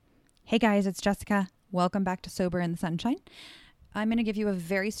Hey guys, it's Jessica. Welcome back to Sober in the Sunshine. I'm going to give you a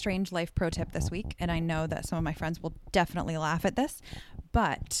very strange life pro tip this week, and I know that some of my friends will definitely laugh at this,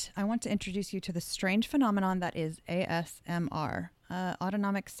 but I want to introduce you to the strange phenomenon that is ASMR,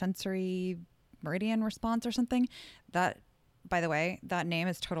 autonomic sensory meridian response or something. That, by the way, that name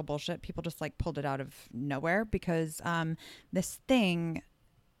is total bullshit. People just like pulled it out of nowhere because this thing,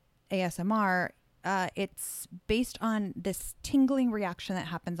 ASMR, it's based on this tingling reaction that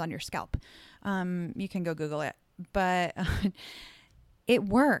happens on your scalp. You can go Google it, but it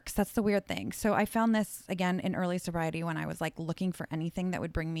works. That's the weird thing. So I found this again in early sobriety when I was like looking for anything that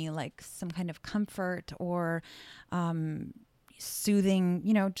would bring me like some kind of comfort or soothing,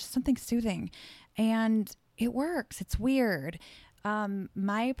 just something soothing. And it works. It's weird.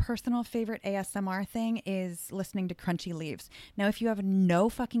 My personal favorite ASMR thing is listening to crunchy leaves. Now, if you have no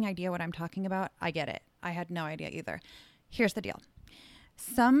fucking idea what I'm talking about, I get it. I had no idea either. Here's the deal.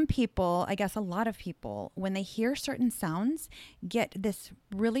 Some people, I guess a lot of people, when they hear certain sounds, get this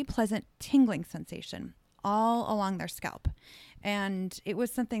really pleasant tingling sensation all along their scalp. And it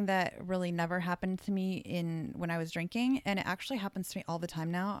was something that really never happened to me when I was drinking. And it actually happens to me all the time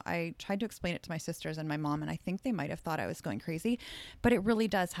now. I tried to explain it to my sisters and my mom, and I think they might have thought I was going crazy, but it really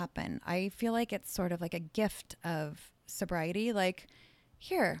does happen. I feel like it's sort of like a gift of sobriety. Like,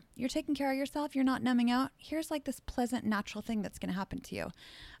 here, you're taking care of yourself. You're not numbing out. Here's like this pleasant, natural thing that's going to happen to you.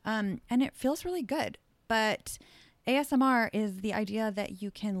 And it feels really good. But ASMR is the idea that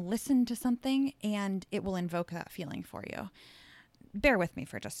you can listen to something and it will invoke that feeling for you. Bear with me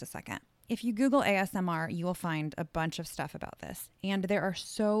for just a second. If you Google ASMR, you will find a bunch of stuff about this. And there are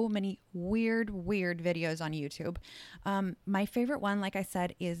so many weird videos on YouTube. My favorite one, like I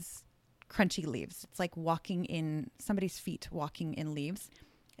said, is crunchy leaves. It's like walking in somebody's feet, walking in leaves.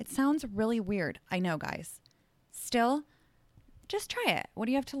 It sounds really weird. I know, guys. Still, just try it. What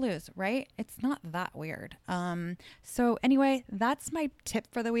do you have to lose, right? It's not that weird. So anyway, that's my tip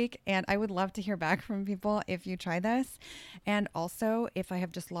for the week. And I would love to hear back from people if you try this. And also, if I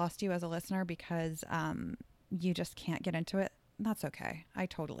have just lost you as a listener because you just can't get into it, that's okay. I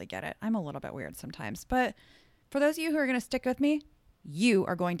totally get it. I'm a little bit weird sometimes. But for those of you who are going to stick with me, you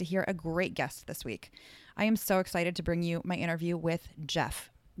are going to hear a great guest this week. I am so excited to bring you my interview with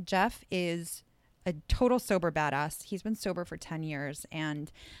Jeff. Jeff is a total sober badass. He's been sober for 10 years.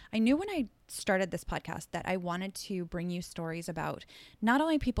 And I knew when I started this podcast that I wanted to bring you stories about not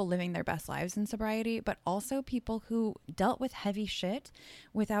only people living their best lives in sobriety, but also people who dealt with heavy shit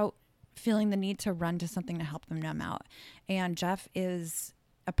without feeling the need to run to something to help them numb out. And Jeff is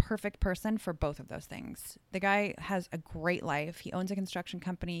a perfect person for both of those things. The guy has a great life. He owns a construction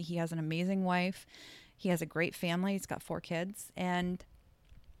company. He has an amazing wife. He has a great family. He's got 4 kids. And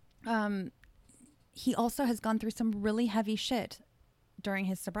he also has gone through some really heavy shit during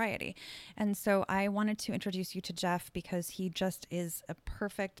his sobriety. And so I wanted to introduce you to Jeff because he just is a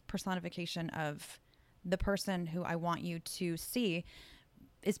perfect personification of the person who I want you to see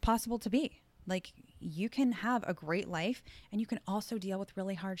is possible to be. Like, you can have a great life and you can also deal with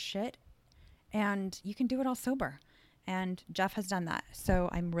really hard shit and you can do it all sober. And Jeff has done that. So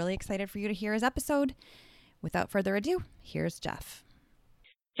I'm really excited for you to hear his episode. Without further ado, here's Jeff.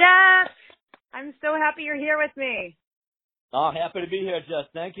 Jeff! I'm so happy you're here with me. Oh, happy to be here, Jess.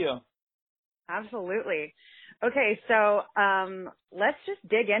 Thank you. Absolutely. Okay, so let's just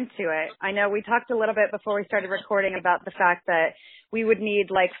dig into it. I know we talked a little bit before we started recording about the fact that we would need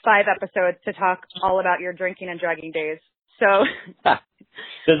like 5 episodes to talk all about your drinking and drugging days. So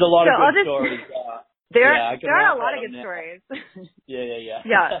there's a lot of good stories. There are a lot of good stories.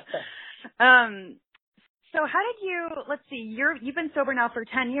 Yeah. So how did you? Let's see. You've been sober now for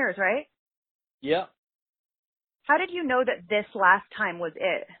 10 years, right? Yeah. How did you know that this last time was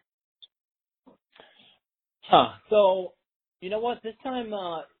it? So, you know what? This time,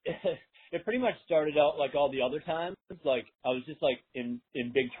 it pretty much started out like all the other times. Like, I was just like in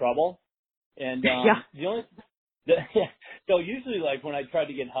big trouble. And, so usually like when I tried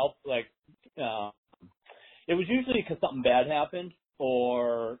to get help, like, it was usually because something bad happened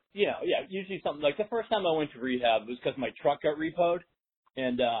or, usually something like the first time I went to rehab was because my truck got repoed.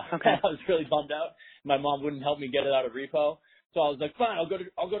 And, okay. I was really bummed out. My mom wouldn't help me get it out of repo. So I was like, fine, I'll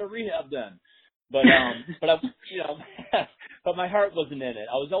go to rehab then. But but my heart wasn't in it.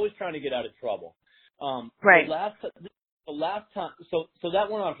 I was always trying to get out of trouble. Right. The last time, so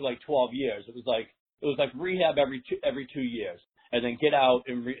that went on for like 12 years. It was like rehab every 2 years, and then get out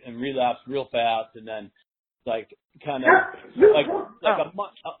and relapse real fast, and then like kind of like a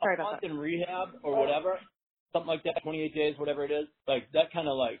month in rehab or whatever, something like that, 28 days, whatever it is. Like that kind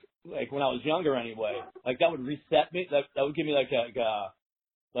of like when I was younger anyway, like that would reset me. That would give me like a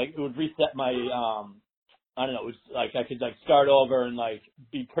it would reset my, I don't know, it was like I could like start over and like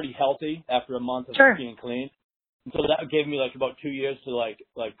be pretty healthy after a month of Sure. being clean. And so that gave me like about 2 years to like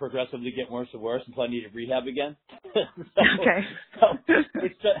progressively get worse and worse until I needed rehab again. Okay.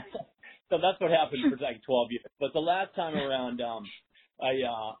 So that's what happened for like 12 years. But the last time around,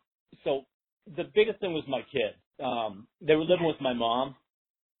 so the biggest thing was my kids. They were living with my mom,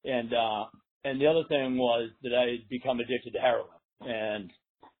 and the other thing was that I had become addicted to heroin. And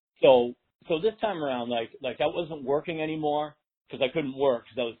so this time around, like I wasn't working anymore because I couldn't work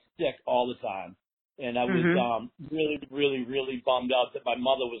because I was sick all the time. And I was really, really, really bummed out that my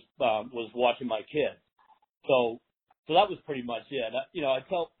mother was watching my kids. So that was pretty much it. I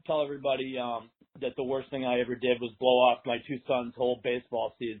tell everybody that the worst thing I ever did was blow off my two sons' whole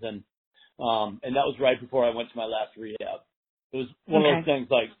baseball season, and that was right before I went to my last rehab. It was one of those things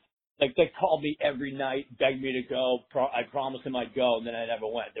like they called me every night, begged me to go. I promised them I'd go, and then I never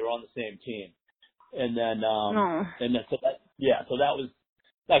went. They were on the same team, and then so that was.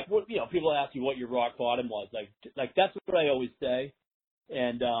 Like, people ask you what your rock bottom was. Like that's what I always say.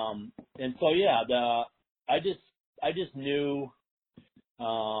 And so, I just knew,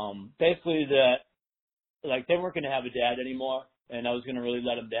 basically that, like, they weren't going to have a dad anymore, and I was going to really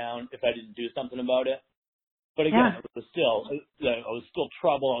let them down if I didn't do something about it. But again, it was still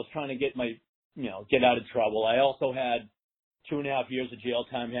trouble. I was trying to get out of trouble. I also had 2.5 years of jail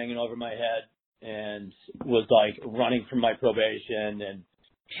time hanging over my head and was like running from my probation and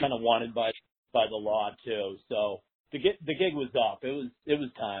kind of wanted by the law too. So the gig was up. It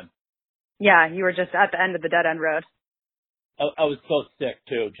was time. Yeah, you were just at the end of the dead end road. I was so sick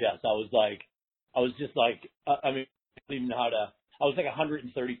too, Jess. I was just like, I mean, I don't even know how to. I was like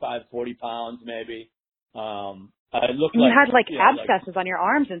 135, 40 pounds maybe. I looked and like you had like like, abscesses on your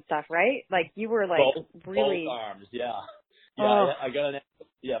arms and stuff, right? Like you were like really. Both arms, yeah. Yeah, I got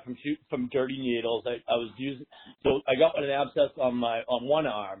from dirty needles. I was using, so I got an abscess on one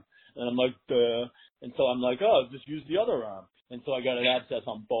arm, and I'm like, and so I'm like, oh, just use the other arm, and so I got an abscess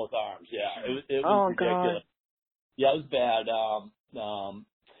on both arms. Yeah, it was ridiculous. God. Yeah, it was bad.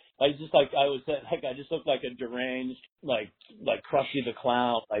 I just looked like a deranged, like Krusty the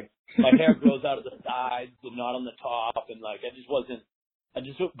Clown. Like my hair grows out of the sides and not on the top, and like I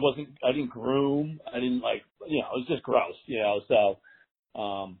didn't groom. I didn't it was just gross, so,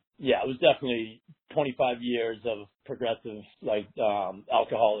 it was definitely 25 years of progressive,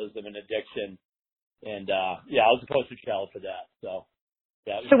 alcoholism and addiction. And, I was a poster child for that. So,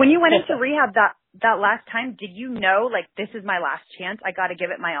 yeah. So when you went into rehab that last time, did you know, like, this is my last chance, I got to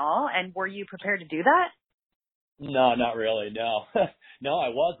give it my all? And were you prepared to do that? No, not really. No, no, I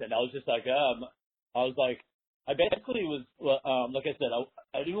wasn't. I was just like, I basically was, like I said,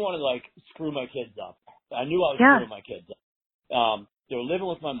 I didn't want to like screw my kids up. I knew I was screwing my kids up. They were living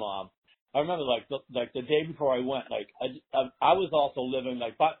with my mom. I remember the day before I went, I was also living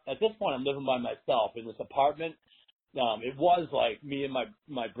at this point I'm living by myself in this apartment. It was like me and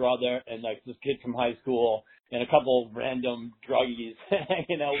my brother and like this kid from high school and a couple of random druggies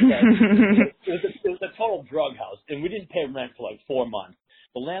hanging out with us. It was a total drug house, and we didn't pay rent for like 4 months.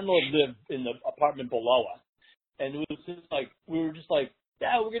 The landlord lived in the apartment below us. And it was just like, we were just like,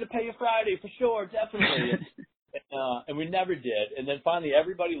 yeah, we're going to pay you Friday for sure, definitely. And we never did. And then finally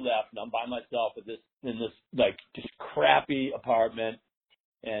everybody left, and I'm by myself in this like just crappy apartment.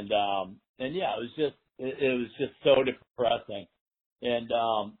 And yeah, it was just so depressing. And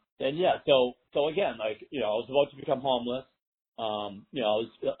so again, I was about to become homeless. I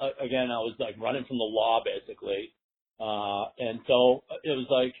was like running from the law basically. And so it was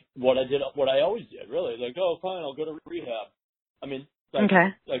like what I always did, really. Like, oh, fine, I'll go to rehab. I mean,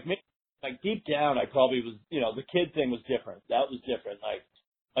 like deep down, I probably was, the kid thing was different. That was different.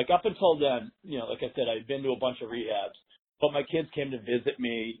 Like up until then, like I said, I'd been to a bunch of rehabs, but my kids came to visit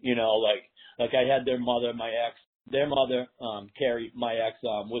me, like I had their mother, their mother, Carrie, my ex,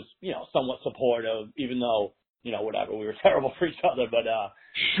 was, somewhat supportive, even though, whatever, we were terrible for each other, but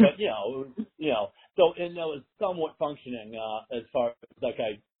so, and that was somewhat functioning, as far as like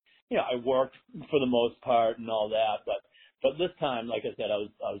I worked for the most part and all that, but this time, like I said, I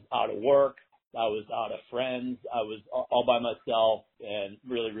was out of work, I was out of friends, I was all by myself and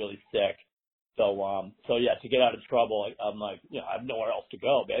really, really sick. So yeah, to get out of trouble, I'm like, I have nowhere else to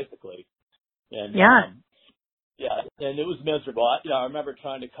go basically. And, and it was miserable. I remember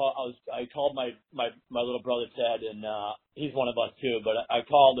trying to call, I called my little brother Ted, and, he's one of us too, but I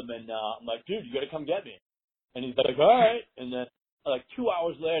called him and, I'm like, dude, you gotta come get me. And he's like, all right. And then like 2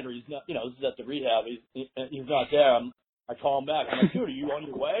 hours later, he's not, this is at the rehab. He's not there. I call him back. I'm like, dude, are you on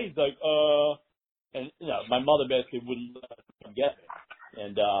your way? He's like, and my mother basically wouldn't let him get me.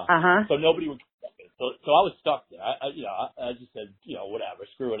 And so nobody would. So I was stuck there. I just said, whatever,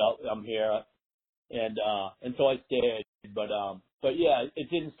 screw it, I'm here. And so I stayed. But yeah, it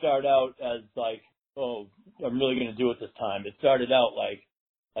didn't start out as like, oh, I'm really going to do it this time. It started out like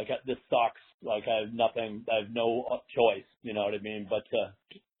this sucks. Like I have nothing. I have no choice. You know what I mean? But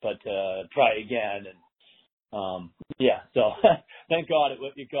to try again. And yeah. So thank God it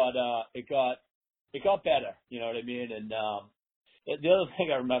got better. You know what I mean? And the other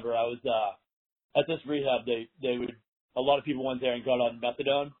thing I remember, I was at this rehab. They would, a lot of people went there and got on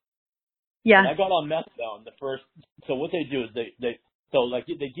methadone. Yeah. And I got on methadone so what they do is they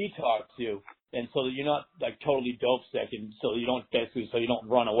detox you, and so that you're not like totally dope sick, and so you don't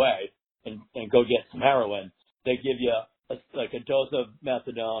run away and go get some heroin. They give you a dose of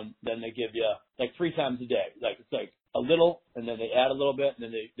methadone, then they give you like 3 times a day. Like it's like a little, and then they add a little bit, and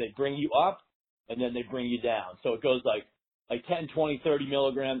then they bring you up, and then they bring you down. So it goes like 10, 20, 30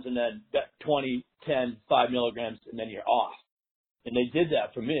 milligrams, and then 20, 10, 5 milligrams, and then you're off. And they did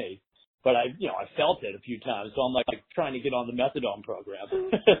that for me. But I felt it a few times, so I'm like trying to get on the methadone program.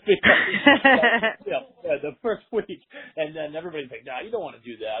 The first week, and then everybody's like, "Nah, you don't want to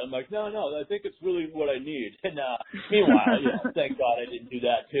do that." I'm like, "No, I think it's really what I need." And meanwhile, thank God I didn't do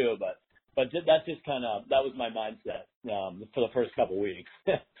that too. But that's just that was my mindset for the first couple of weeks.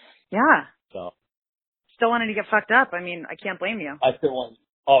 Yeah. So still wanted to get fucked up. I mean, I can't blame you. I still want.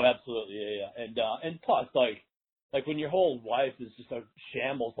 Oh, absolutely, yeah. And plus, like when your whole life is just a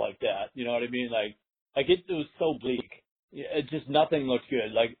shambles like that, you know what I mean? Like it was so bleak. It just, nothing looked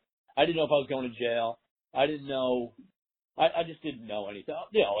good. Like I didn't know if I was going to jail. I didn't know. I just didn't know anything.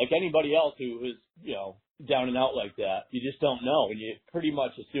 Like anybody else who was, down and out like that, you just don't know, and you pretty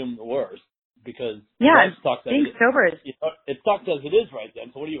much assume the worst because life sucks. Being sober is. It sucks as it is right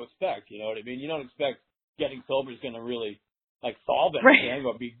then. So what do you expect? You know what I mean? You don't expect getting sober is going to really like solve anything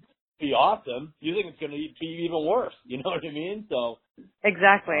or be awesome. You think it's going to be even worse. You know what I mean? So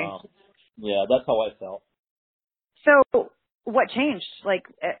exactly. Yeah, that's how I felt. So what changed? Like,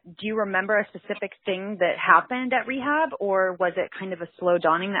 do you remember a specific thing that happened at rehab, or was it kind of a slow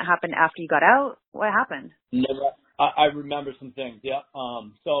dawning that happened after you got out? What happened? No, I remember some things. Yeah.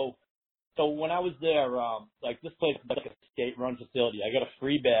 So when I was there, like this place is like a state-run facility. I got a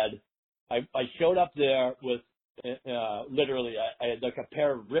free bed. I showed up there with. Literally, I had like a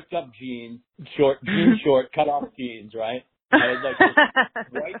pair of ripped up jeans, short, cut off jeans, right? I had like this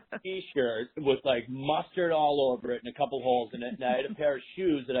white t-shirt with like mustard all over it and a couple holes in it, and I had a pair of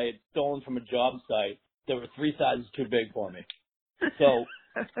shoes that I had stolen from a job site that were 3 sizes too big for me. So,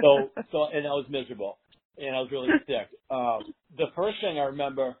 and I was miserable, and I was really sick. The first thing I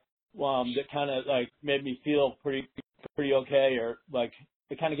remember, that kind of like made me feel pretty okay, or like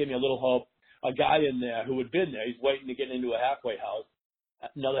it kind of gave me a little hope. A guy in there who had been there, he's waiting to get into a halfway house,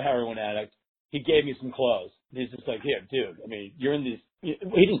 another heroin addict. He gave me some clothes. He's just like, here, dude, I mean, you're in these, he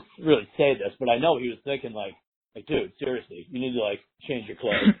didn't really say this, but I know he was thinking like, dude, seriously, you need to like change your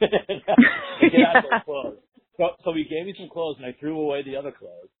clothes. Get out of those clothes. So he gave me some clothes and I threw away the other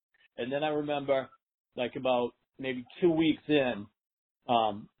clothes. And then I remember like about maybe 2 weeks in,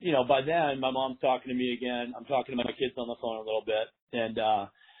 by then my mom's talking to me again. I'm talking to my kids on the phone a little bit, and,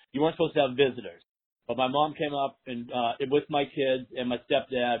 you weren't supposed to have visitors, but my mom came up and with my kids and my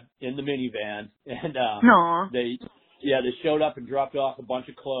stepdad in the minivan, and they showed up and dropped off a bunch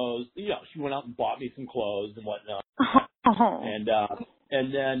of clothes. She went out and bought me some clothes and whatnot.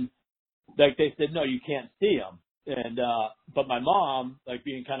 And then like they said, no, you can't see them. And but my mom, like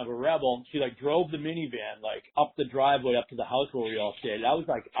being kind of a rebel, she like drove the minivan like up the driveway up to the house where we all stayed. I was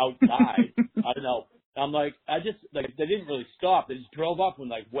like outside. I don't know. I'm like, they didn't really stop. They just drove up and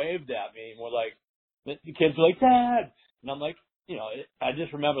like waved at me and were like, the kids were like, Dad. And I'm like, I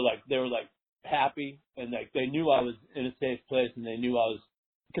just remember like they were like happy and like they knew I was in a safe place and they knew I was,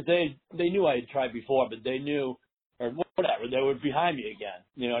 because they knew I had tried before, but they knew, or whatever, they were behind me again.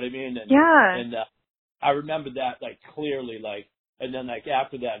 You know what I mean? And, And I remember that like clearly, like, and then like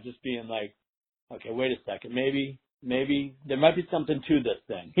after that, just being like, okay, wait a second, maybe there might be something to this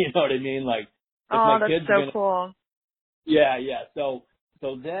thing. You know what I mean? Like, oh, that's so cool. Yeah. So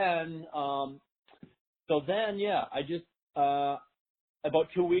then, yeah, I just, about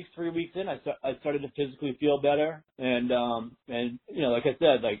 2 weeks, 3 weeks in, I started to physically feel better. And like I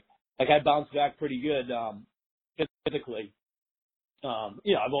said, like I bounced back pretty good, physically.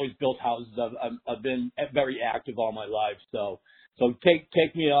 I've always built houses. I've been very active all my life. So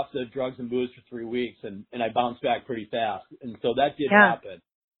take me off the drugs and booze for 3 weeks and I bounced back pretty fast. And so that did happen.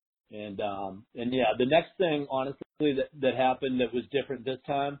 And yeah, the next thing, honestly, that happened that was different this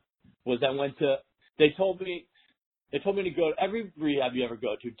time was they told me they told me to go to every rehab you ever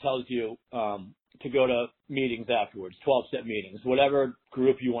go to tells you to go to meetings afterwards, 12-step meetings, whatever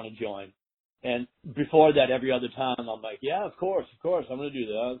group you want to join. And before that, every other time, I'm like, yeah, of course, I'm going to do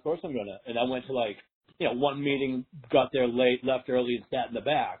that. Of course I'm going to. And I went to like, one meeting, got there late, left early, and sat in the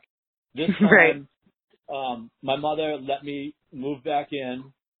back. This time, right. My mother let me move back in,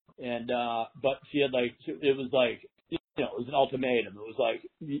 and but she had like, it was like, it was an ultimatum. It was like,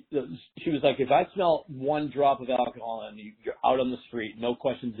 she was like, if I smell one drop of alcohol on you, you're out on the street, no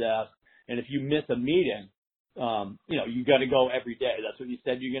questions asked. And if you miss a meeting, you got to go every day. That's what you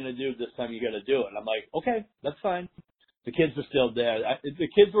said you're going to do. This time you got to do it. And I'm like, okay, that's fine. The kids were still there. The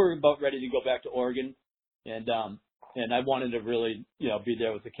kids were about ready to go back to Oregon, and I wanted to really, be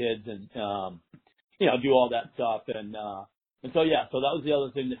there with the kids and, do all that stuff. And so, yeah, so that was the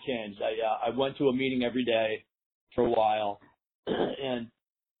other thing that changed. I went to a meeting every day for a while, and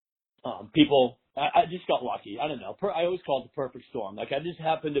people, I just got lucky. I don't know. I always call it the perfect storm. Like, I just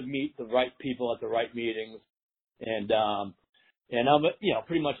happened to meet the right people at the right meetings, and I'm,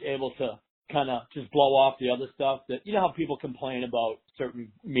 pretty much able to kind of just blow off the other stuff that, how people complain about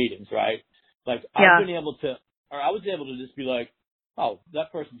certain meetings, right? Like, yeah. I was able to just be like, oh,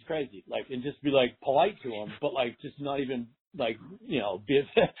 that person's crazy, like, and just be like polite to them, but like just not even like,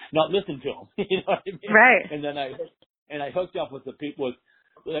 not listen to them, you know what I mean? Right. And then I hooked up with the people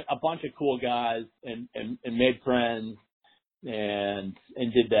with a bunch of cool guys and made friends and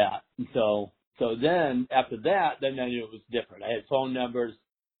did that. And so then after that, then I knew it was different. I had phone numbers.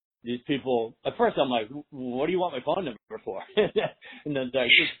 These people, at first I'm like, what do you want my phone number for? And then they're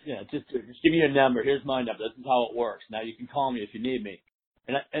like, just give me your number. Here's my number. This is how it works. Now you can call me if you need me.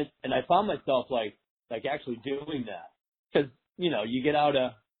 And I found myself like actually doing that. Cause, you get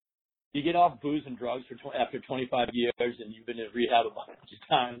off booze and drugs after 25 years and you've been in rehab a bunch of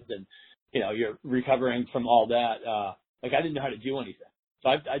times and, you're recovering from all that. Like I didn't know how to do anything. So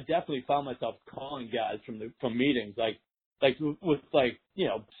I definitely found myself calling guys from meetings, like with like,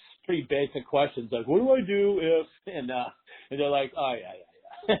 pretty basic questions like, what do I do if, and they're like, oh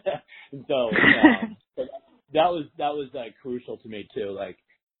yeah. And so, that was like crucial to me too. Like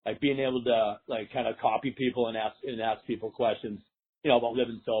being able to like kind of copy people and ask people questions, about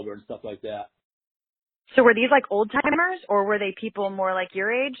living sober and stuff like that. So were these like old timers or were they people more like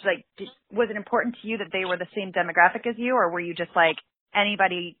your age? Like, was it important to you that they were the same demographic as you, or were you just like,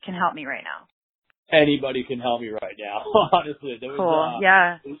 anybody can help me right now? Anybody can help me right now. Honestly, there was, cool.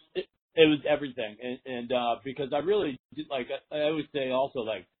 Yeah. It was everything, and because I really did, like I always say also,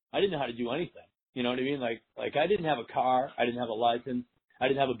 like I didn't know how to do anything. You know what I mean? Like I didn't have a car, I didn't have a license, I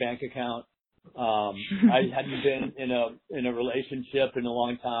didn't have a bank account. I hadn't been in a relationship in a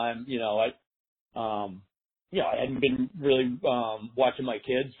long time. I hadn't been really watching my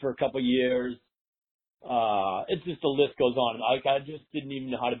kids for a couple of years. It's just the list goes on. Like I just didn't even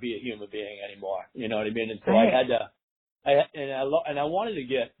know how to be a human being anymore. You know what I mean? And so right. I wanted to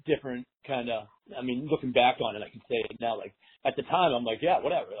get different kind of. I mean, looking back on it, I can say it now. Like at the time, I'm like, yeah,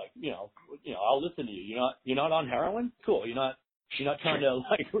 whatever. Like I'll listen to you. You're not on heroin? Cool. You're not trying to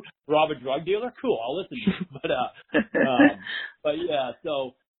like rob a drug dealer? Cool. I'll listen to you. But yeah.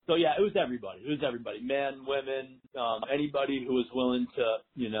 So yeah, it was everybody. It was everybody. Men, women, anybody who was willing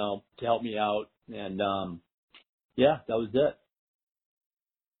to help me out. And, yeah, that was it.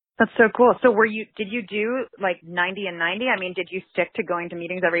 That's so cool. So did you do like 90 and 90? I mean, did you stick to going to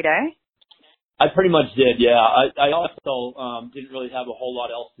meetings every day? I pretty much did. Yeah. I also, didn't really have a whole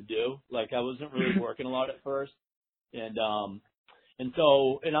lot else to do. Like I wasn't really working a lot at first. And I'm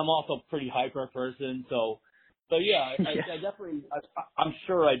also a pretty hyper person. So yeah, I definitely, I'm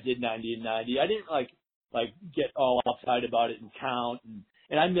sure I did 90 and 90. I didn't like get all outside about it and count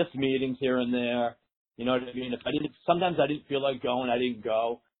and I missed meetings here and there. You know what I mean? Sometimes I didn't feel like going, I didn't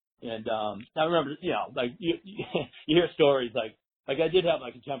go. And, I remember, like you hear stories like I did have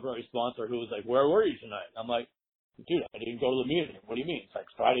like a temporary sponsor who was like, where were you tonight? I'm like, dude, I didn't go to the meeting. What do you mean? It's like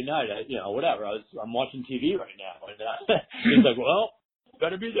Friday night, whatever. I'm watching TV right now. And, he's like, well, you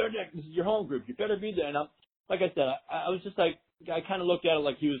better be there next. This is your home group. You better be there. And like I said, I was just like, I kind of looked at it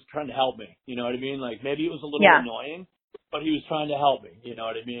like he was trying to help me. You know what I mean? Like maybe it was a little annoying, but he was trying to help me. You know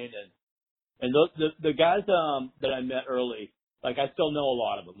what I mean? And the guys that I met early, like I still know a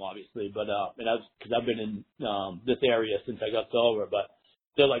lot of them, obviously, but because I've been in this area since I got sober. But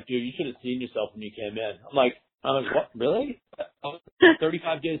they're like, dude, you should have seen yourself when you came in. I'm like, what? Really? I was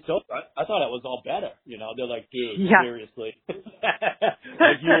 35 days sober. I thought it was all better. They're like, dude, seriously,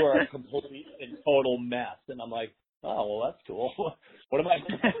 like you were a complete and total mess. And I'm like, oh, well, that's cool. What am I?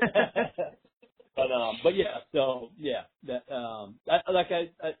 But yeah, so yeah, that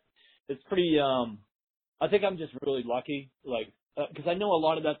it's pretty. I'll think I'm just really lucky, like, because I know a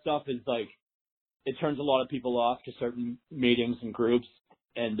lot of that stuff is like, it turns a lot of people off to certain meetings and groups,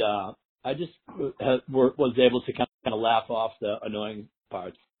 and I just was able to kind of laugh off the annoying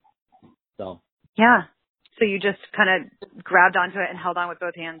parts. So. Yeah. So you just kind of grabbed onto it and held on with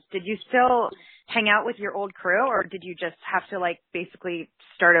both hands. Did you still hang out with your old crew, or did you just have to like basically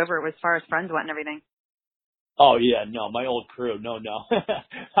start over as far as friends went and everything? Oh yeah, no, my old crew, no.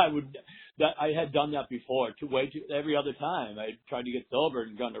 I had done that before. Every other time I tried to get sober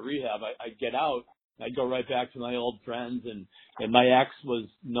and gone to rehab, I'd get out, I'd go right back to my old friends, and my ex was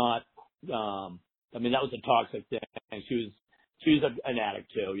not. I mean, that was a toxic thing. She was an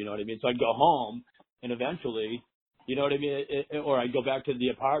addict too, you know what I mean? So I'd go home, and eventually, you know what I mean? Or I'd go back to the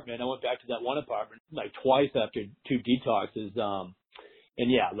apartment. I went back to that one apartment like twice after 2 detoxes. And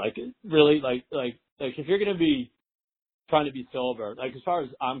yeah, like really, like if you're gonna be trying to be sober, like as far as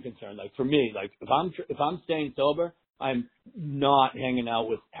I'm concerned, like for me, like if I'm staying sober, I'm not hanging out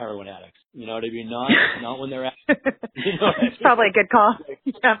with heroin addicts. You know what I mean? Not when they're at. You know what I mean? It's probably a good call.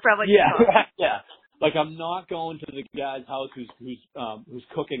 Yeah, probably. Yeah, good call. yeah. Like I'm not going to the guy's house who's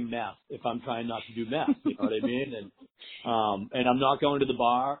cooking meth if I'm trying not to do meth. You know what I mean? And I'm not going to the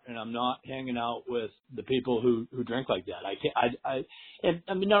bar, and I'm not hanging out with the people who drink like that.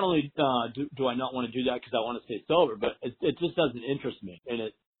 I mean, not only do I not want to do that because I want to stay sober, but it just doesn't interest me. And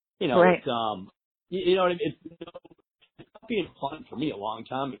it, you know, right. it's you know what I mean? It's not being fun for me a long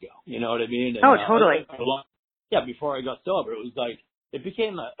time ago. You know what I mean? And, Oh, totally. Yeah, before I got sober, it was like. It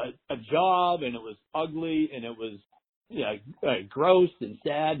became a job, and it was ugly, and it was gross and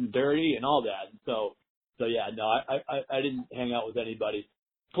sad and dirty and all that. And so yeah, no, I didn't hang out with anybody.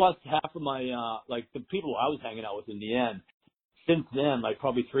 Plus, half of my like the people I was hanging out with in the end, since then, like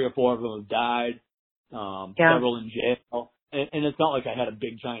probably 3 or 4 of them have died. Several in jail, and it's not like I had a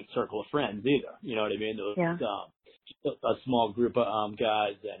big giant circle of friends either. You know what I mean? There was just a small group of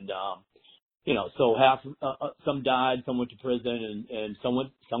guys, and you know, so half, some died, some went to prison, and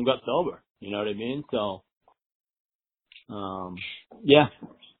some got sober. You know what I mean? So, yeah.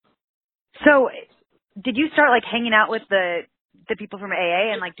 So, did you start like hanging out with the people from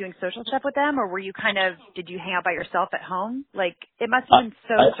AA and like doing social stuff with them, or did you hang out by yourself at home? Like, it must have been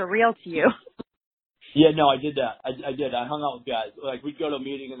so surreal to you. Yeah, no, I did that. I did. I hung out with guys. Like, we'd go to a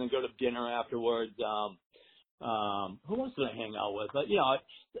meeting and then go to dinner afterwards. Who else did I hang out with? But,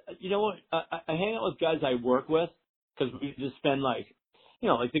 you know what? I hang out with guys I work with because we just spend like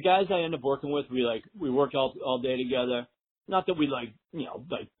the guys I end up working with, we work all day together. Not that we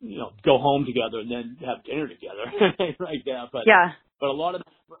go home together and then have dinner together like that. But a lot of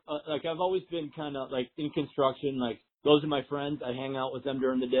like I've always been kind of like in construction. Like those are my friends. I hang out with them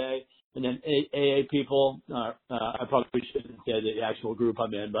during the day. And then AA people, I probably shouldn't say the actual group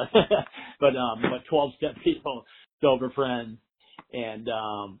I'm in, but 12-step people, sober friends, and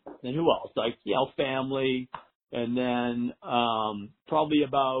who else? Like, family, and then I was probably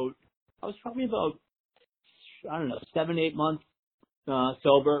about, I don't know, 7-8 months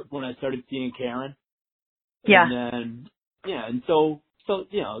sober when I started seeing Karen. Yeah. And then, and so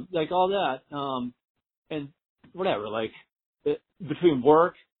like all that, and whatever, like between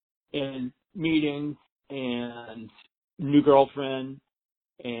work and meetings and new girlfriend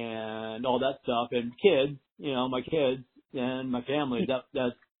and all that stuff and kids, my kids and my family,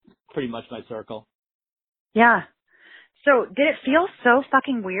 that's pretty much my circle. Yeah. So did it feel so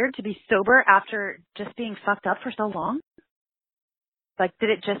fucking weird to be sober after just being fucked up for so long? Like,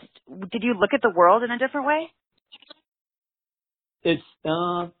 did you look at the world in a different way? It's,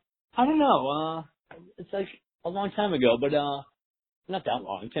 I don't know. It's like a long time ago, but, not that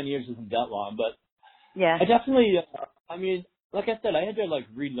long. 10 years isn't that long, but yeah, I definitely. I mean, like I said, I had to like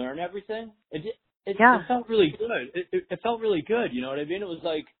relearn everything. It felt really good. It felt really good. You know what I mean? It was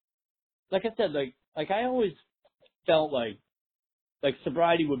like I said, like I always felt like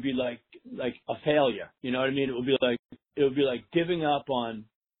sobriety would be like a failure. You know what I mean? It would be like giving up on.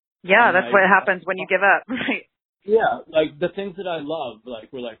 Yeah, that's what happens when you give up, right? Yeah, like the things that I love,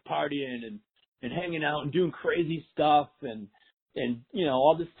 like we're like partying and hanging out and doing crazy stuff and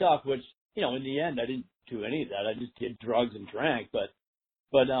all this stuff, which, in the end, I didn't do any of that. I just did drugs and drank, but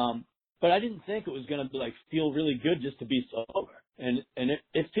I didn't think it was going to like feel really good just to be sober. And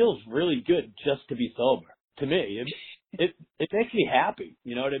it feels really good just to be sober to me. It makes me happy.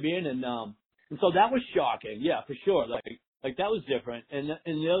 You know what I mean? And so that was shocking. Yeah, for sure. Like that was different. And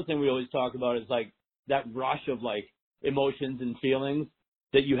the other thing we always talk about is like that rush of like emotions and feelings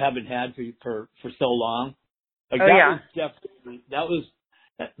that you haven't had for so long. Like was definitely,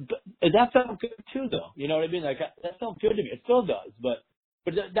 that felt good too though. You know what I mean? Like that felt good to me. It still does, but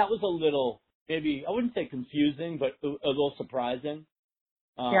that was a little maybe, I wouldn't say confusing, but a little surprising.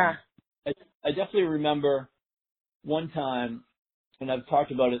 Yeah. I definitely remember one time, and I've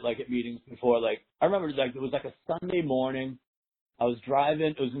talked about it like at meetings before, like I remember like it was like a Sunday morning. I was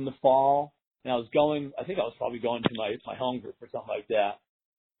driving, it was in the fall, and I think I was probably going to my home group or something like that.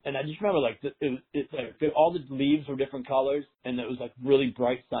 And I just remember like all the leaves were different colors, and it was like really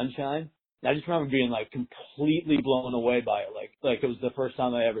bright sunshine. And I just remember being like completely blown away by it, like it was the first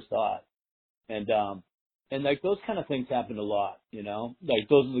time I ever saw it. And like those kind of things happen a lot, you know, like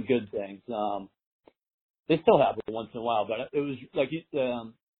those are the good things. They still happen once in a while, but it was like,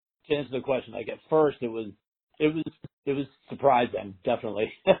 to answer the question, like at first it was surprising,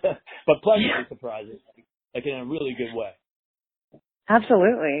 definitely, but pleasantly surprising, like in a really good way.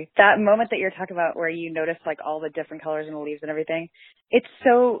 Absolutely. That moment that you're talking about where you notice like all the different colors in the leaves and everything, it's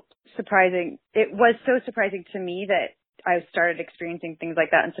so surprising. It was so surprising to me that I started experiencing things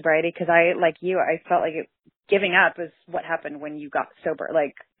like that in sobriety, because I, like you, I felt like giving up was what happened when you got sober,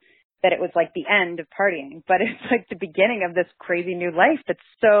 like that it was like the end of partying, but it's like the beginning of this crazy new life. That's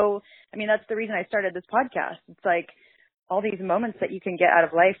that's the reason I started this podcast. It's like all these moments that you can get out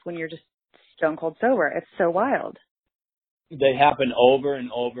of life when you're just stone cold sober. It's so wild. They happen over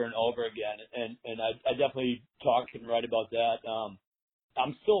and over and over again. And I definitely talk and write about that.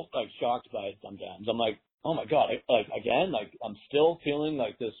 I'm still like shocked by it sometimes. I'm like, oh my God, again, I'm still feeling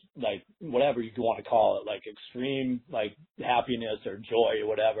like this, like whatever you want to call it, like extreme, like happiness or joy or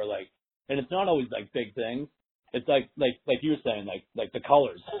whatever. Like, and it's not always like big things. It's like you were saying, like the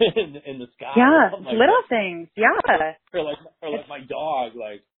colors in the sky. Yeah. Like little things. Yeah. Or like my dog,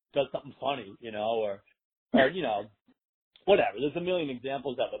 like does something funny, you know, or, you know, whatever. There's a million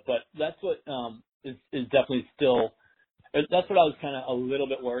examples of it, but that's what, is definitely still, that's what I was kind of a little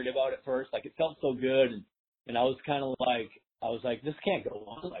bit worried about at first. Like it felt so good, and I was kind of like, this can't go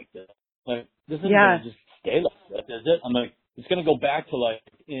on like this. Like this isn't gonna just stay like this, is it? I'm like, it's gonna go back to like,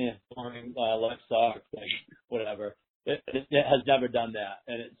 boring, life sucks, like whatever. It has never done that,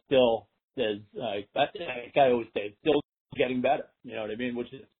 and it still is. Like I always say, it's still getting better. You know what I mean?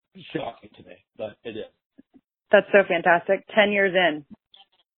 Which is shocking to me, but it is. That's so fantastic. 10 years in.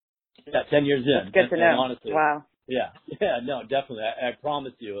 Yeah, 10 years in. That's good to know. And honestly, wow. Yeah, no, definitely. I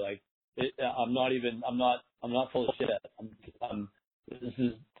promise you, like, I'm not full of shit. This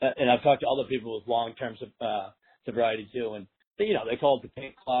is, and I've talked to other people with long-term sobriety too, and you know, they call it the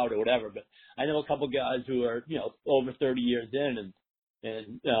pink cloud or whatever. But I know a couple guys who are, you know, over 30 years in,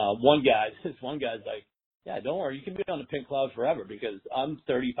 and one guy's like, yeah, don't worry, you can be on the pink cloud forever, because I'm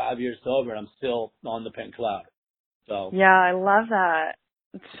 35 years sober and I'm still on the pink cloud. So yeah, I love that.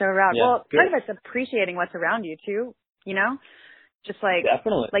 It's so rad. Yeah, well, good. kind of it's appreciating what's around you too, you know? Just like,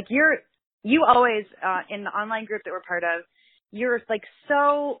 Definitely. like you always, in the online group that we're part of, you're like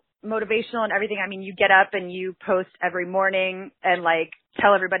so motivational and everything. I mean, you get up and you post every morning and like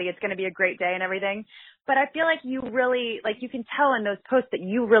tell everybody it's going to be a great day and everything. But I feel like you really, like you can tell in those posts that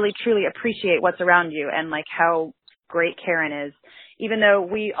you really truly appreciate what's around you and like how great Karen is, even though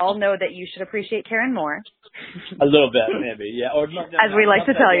we all know that you should appreciate Karen more. A little bit, maybe, yeah. Or no, as we like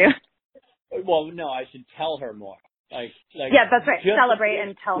to tell you. Well, no, I should tell her more. Like yeah, that's right. Celebrate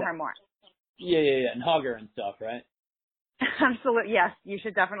and tell her more. Yeah, and hug her and stuff, right? Absolutely, yes. You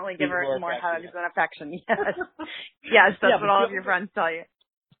should definitely give her more hugs and affection. Yes, yes, that's what all of your friends tell you.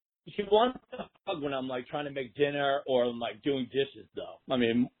 She wants a hug when I'm like trying to make dinner or I'm like doing dishes, though. I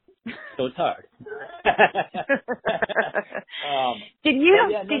mean, so it's hard. Did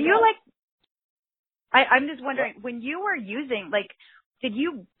you like? I'm just wondering, when you were using, like, did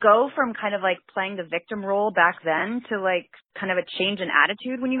you go from kind of like playing the victim role back then to like kind of a change in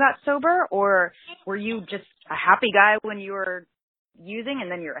attitude when you got sober, or were you just a happy guy when you were using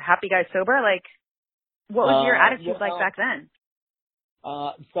and then you're a happy guy sober? Like, what was your attitude like back then?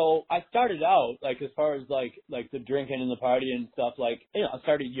 So I started out, like, as far as like the drinking and the party and stuff, like, you know, I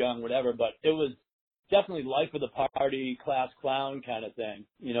started young, whatever, but it was definitely life of the party, class clown kind of thing.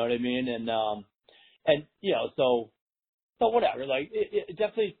 You know what I mean? And you know, so whatever, like, it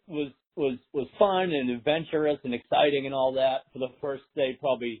definitely was fun and adventurous and exciting and all that for the first, say,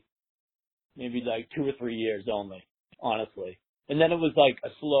 probably maybe like 2 or 3 years only, honestly. And then it was like a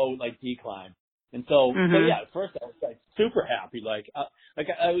slow, like, decline. And so, so yeah, at first I was like super happy. Like I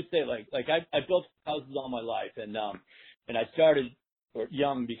always say, like I built houses all my life, and I started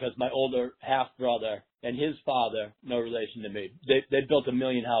young because my older half brother and his father, no relation to me, they built 1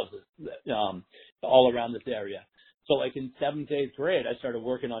 million houses, all around this area. So like in 7th, 8th grade, I started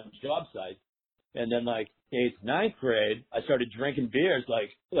working on job sites, and then like 8th, 9th grade, I started drinking beers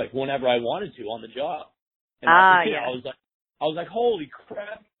like whenever I wanted to on the job. And I was like, holy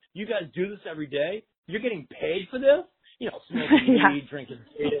crap. you guys do this every day? You're getting paid for this? Smoking weed, drinking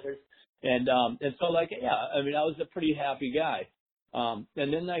beers. And so like, yeah, I mean, I was a pretty happy guy. And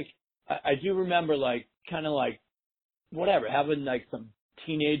then like, I do remember like, kind of like, whatever, having like some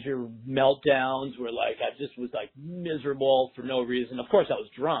teenager meltdowns where like, I just was like miserable for no reason. Of course I was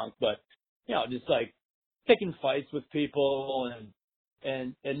drunk, but just like picking fights with people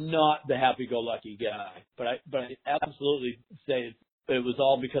and not the happy-go-lucky guy. But I absolutely say it was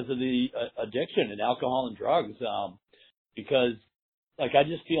all because of the addiction and alcohol and drugs. Because like I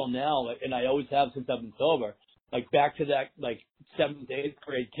just feel now, like, and I always have since I've been sober, like back to that like 7th, 8th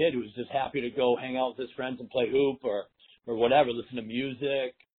grade kid who was just happy to go hang out with his friends and play hoop or whatever, listen to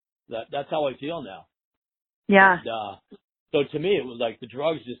music. That's how I feel now. Yeah. And, so to me, it was like the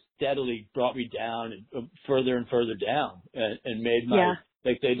drugs just steadily brought me down and further down and made my,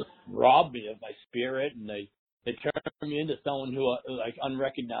 like they robbed me of my spirit and they turned me into someone who like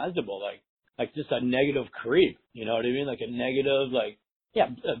unrecognizable, like just a negative creep. You know what I mean? Like a negative, like,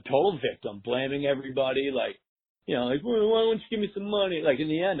 a total victim, blaming everybody. Like, like, well, why don't you give me some money? Like in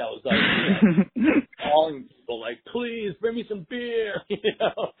the end, I was like, calling people like, please bring me some beer.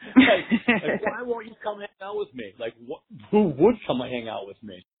 Like why won't you come hang out with me? Like, who would come hang out with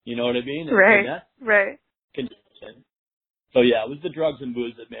me? You know what I mean? Right. And Right. So yeah, it was the drugs and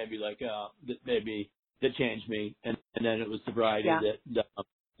booze that made me like, that changed me, and then it was sobriety that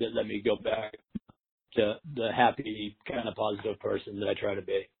let me go back to the happy, kind of positive person that I try to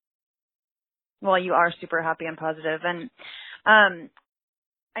be. Well, you are super happy and positive. And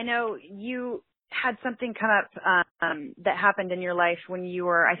I know you had something come up that happened in your life when you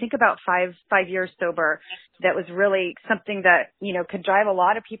were, I think, about five years sober that was really something that, could drive a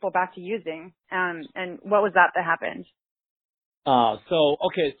lot of people back to using. And what was that happened? So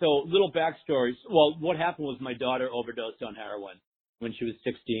little backstory. Well, what happened was my daughter overdosed on heroin when she was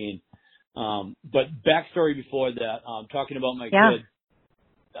 16. But backstory before that, talking about my kid,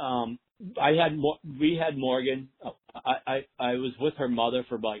 we had Morgan. I was with her mother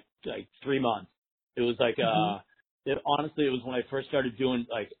for like 3 months. It was like, honestly, it was when I first started doing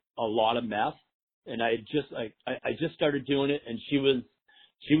like a lot of meth, and I just started doing it, and she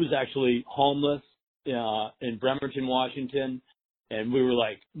was actually homeless, in Bremerton, Washington, and we were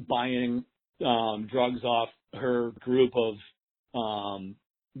like buying, drugs off her group of,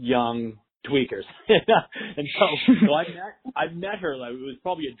 young tweakers. And so I met her, like, it was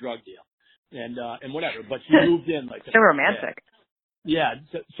probably a drug deal and whatever, but she moved in like so romantic. Yeah.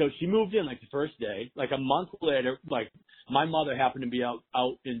 So she moved in like the first day, like a month later, like my mother happened to be out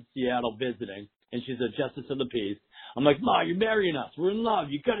in Seattle visiting, and she's a justice of the peace. I'm like, Ma, you're marrying us. We're in love.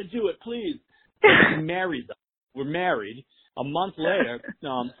 You got to do it, please. She marries us. We're married. A month later,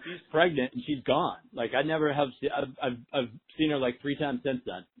 she's pregnant and she's gone. Like I never have. I've seen her like 3 times since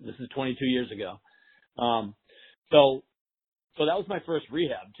then. This is 22 years ago. So that was my first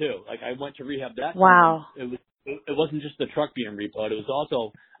rehab too. Like I went to rehab that Wow. time. It wasn't just the truck being repoed. It was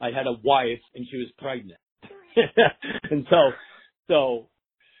also I had a wife and she was pregnant. And so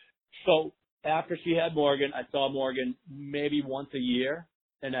after she had Morgan, I saw Morgan maybe once a year,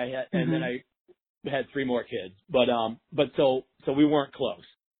 and and then I had 3 more kids. But so we weren't close,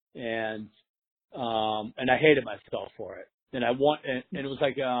 and I hated myself for it. And and it was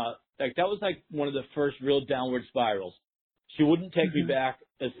like that was like one of the first real downward spirals. She wouldn't take me back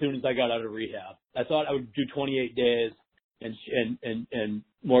as soon as I got out of rehab. I thought I would do 28 days, and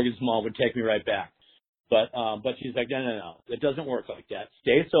Morgan's mom would take me right back. But she's like, no, it doesn't work like that.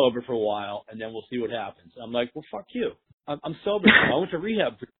 Stay sober for a while, and then we'll see what happens. I'm like, well, fuck you. I'm sober. I went to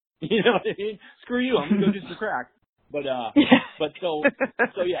rehab. You know what I mean? Screw you. I'm gonna go do some crack.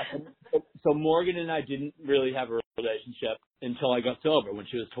 So Morgan and I didn't really have a relationship until I got sober when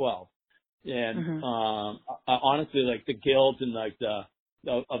she was 12. And honestly, like the guilt and like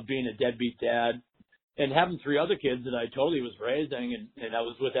of being a deadbeat dad and having 3 other kids that I totally was raising and I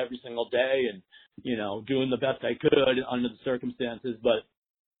was with every single day and, doing the best I could under the circumstances.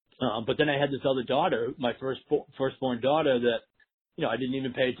 But then I had this other daughter, my firstborn daughter that, I didn't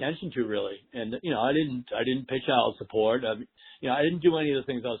even pay attention to really. And, I didn't pay child support. I didn't do any of the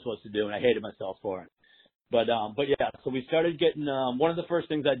things I was supposed to do, and I hated myself for it. But yeah, so we started getting, one of the first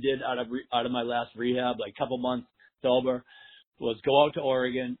things I did out of my last rehab, like a couple months sober, was go out to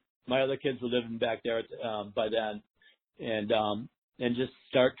Oregon. My other kids were living back there by then, and just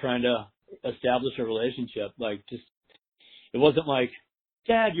start trying to establish a relationship. Like just, it wasn't like,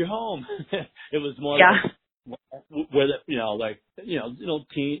 Dad, you're home. It was more like, with little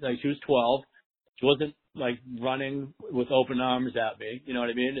teen, like she was 12. She wasn't like running with open arms at me, you know what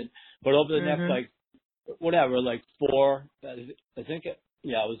I mean? But over the next like 4, I think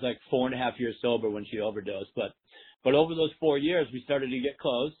I was like 4.5 years sober when she overdosed. But over those 4 years, we started to get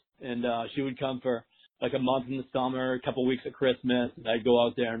close, and she would come for like a month in the summer, a couple weeks at Christmas, and I'd go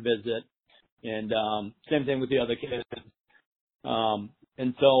out there and visit. And same thing with the other kids.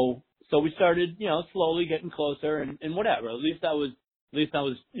 And so we started, slowly getting closer and whatever. At least I was,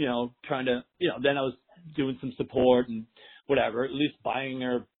 trying to, then I was doing some support and whatever, at least buying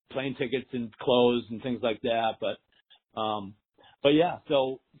her plane tickets and clothes and things like that. But yeah,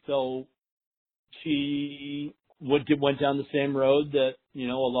 so she went down the same road that, a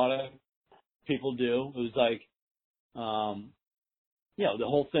lot of people do. It was like, the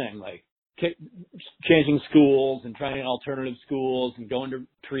whole thing, like changing schools and trying alternative schools and going to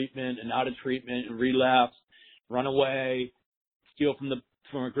treatment and out of treatment and relapse, run away, steal from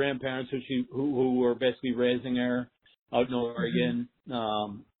her grandparents who were basically raising her out in Oregon.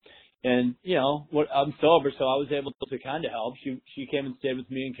 And I'm sober, so I was able to kind of help. She came and stayed with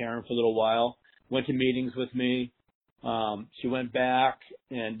me and Karen for a little while, went to meetings with me. She went back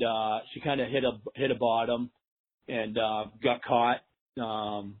and she kind of hit a bottom and got caught.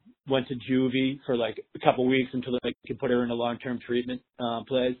 Went to juvie for like a couple weeks until they could put her in a long-term treatment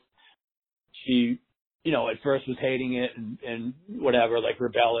place. She, at first was hating it and whatever, like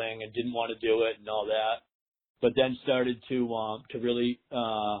rebelling and didn't want to do it and all that. But then started to really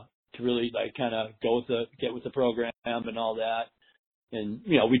like kind of get with the program and all that. And,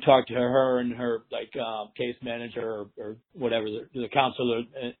 we talked to her and her like case manager or whatever the counselor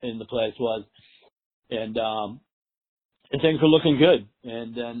in the place was. And things were looking good.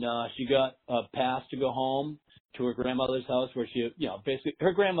 And then she got a pass to go home to her grandmother's house where she, basically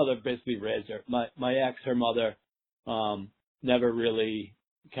her grandmother basically raised her. My ex, her mother, never really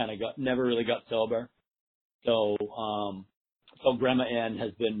got sober. So Grandma Ann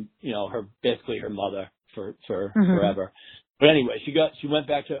has been, basically her mother for forever. But anyway, she went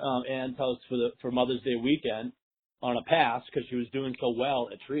back to Ann's house for Mother's Day weekend on a pass because she was doing so well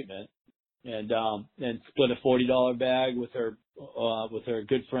at treatment. And split a $40 bag with her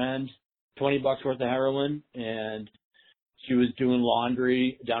good friend, $20 worth of heroin, and she was doing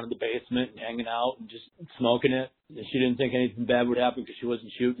laundry down in the basement and hanging out and just smoking it. And she didn't think anything bad would happen because she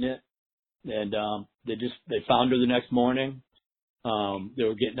wasn't shooting it. And they found her the next morning. They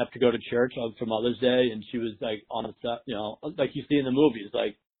were getting up to go to church for Mother's Day, and she was like on the like you see in the movies,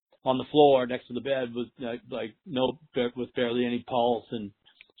 like on the floor next to the bed with barely any pulse, and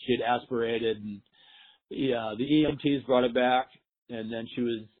she had aspirated, and the EMTs brought her back, and then she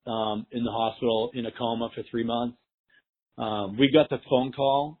was in the hospital in a coma for 3 months. We got the phone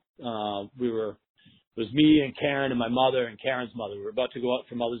call. It was me and Karen and my mother and Karen's mother. We were about to go out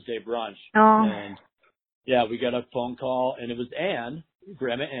for Mother's Day brunch. Oh. And we got a phone call, and it was Ann,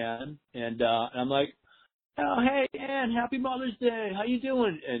 Grandma Ann, and I'm like, "Oh, hey, Ann, happy Mother's Day. How you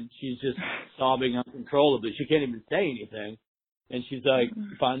doing?" And she's just sobbing uncontrollably. She can't even say anything. And she's like,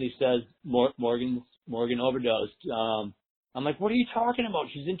 finally says, Morgan overdosed. I'm like, "What are you talking about?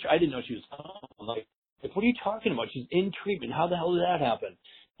 She's in, I didn't know she was home." I'm like, "What are you talking about? She's in treatment. How the hell did that happen?"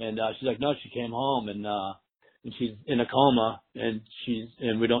 And she's like, "No, she came home and she's in a coma and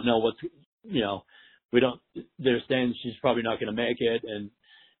we don't know they're saying she's probably not going to make it. And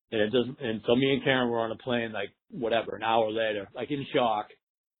it doesn't, and so me and Karen were on a plane, like whatever, an hour later, like in shock.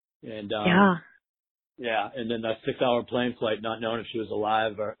 And, and then that 6-hour plane flight, not knowing if she was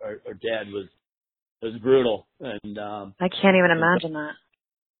alive or dead was brutal. And, I can't even imagine that.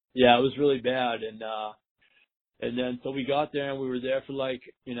 Yeah, it was really bad. And then, so we got there and we were there for like,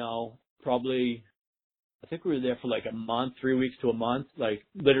 probably, I think we were there for like a month, 3 weeks to a month, like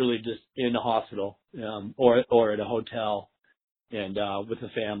literally just in the hospital, or at a hotel and, with the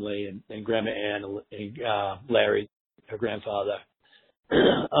family and Grandma Ann and Larry, her grandfather.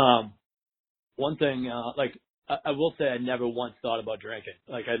 One thing, I will say I never once thought about drinking.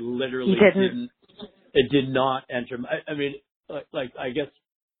 Like I literally didn't. It did not enter. I mean, I guess,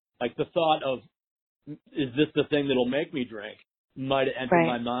 like the thought of, is this the thing that'll make me drink? Might have entered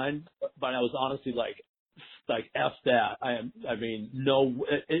my mind, but I was honestly like F that. I mean, no.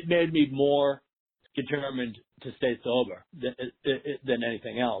 It made me more determined to stay sober than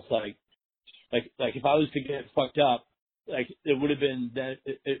anything else. Like if I was to get fucked up, like it would have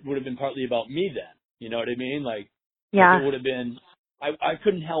been partly about me then. You know what I mean? Like it would have been. I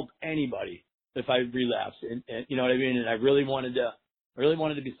couldn't help anybody if I relapsed, and you know what I mean. And I really wanted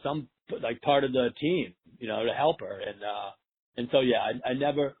to be some like part of the team, to help her. And so I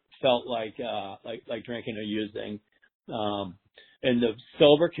never felt like drinking or using. And the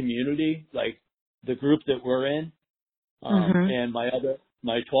sober community, like the group that we're in, and my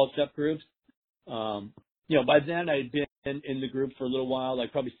 12-step groups, by then I had been in the group for a little while,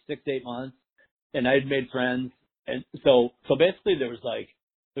 like probably 6 to 8 months, and I had made friends. And so basically there was like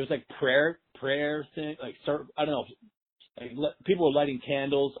prayer thing, like, I don't know, like people were lighting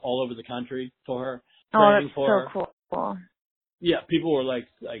candles all over the country for her, praying for her. Oh, that's so cool. Yeah, people were like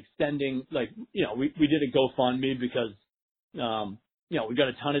sending, like, we did a GoFundMe because, we got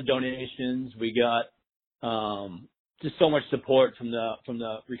a ton of donations. We got, just so much support from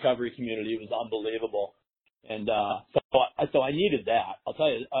the recovery community. It was unbelievable. And, so I needed that. I'll tell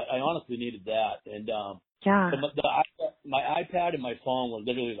you, I honestly needed that. And, yeah, my iPad and my phone were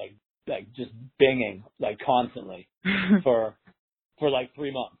literally like just binging like constantly for like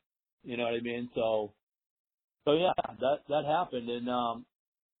 3 months. You know what I mean? So yeah, that happened. And, I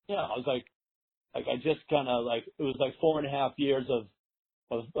was like I just kind of like, it was like 4.5 years of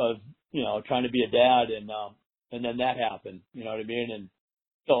trying to be a dad. And then that happened, you know what I mean? And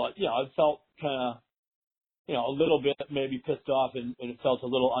so, I felt kind of, a little bit maybe pissed off, and it felt a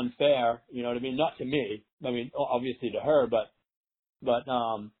little unfair, you know what I mean? Not to me, I mean, obviously to her, but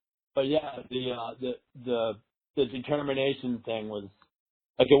yeah, the determination thing was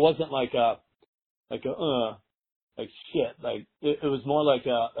like, it wasn't like shit. Like it was more like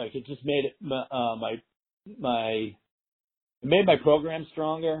it just made it, it made my program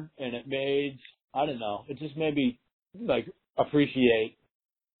stronger, and it made, I don't know, it just made me like appreciate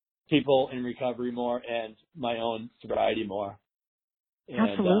people in recovery more and my own sobriety more. And,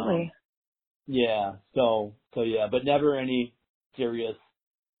 absolutely. Yeah. So yeah, but never any serious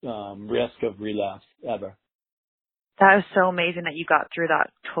risk of relapse ever. That is so amazing that you got through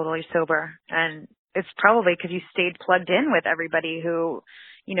that totally sober. And it's probably because you stayed plugged in with everybody who,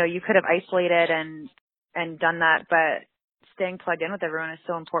 you could have isolated and done that, but staying plugged in with everyone is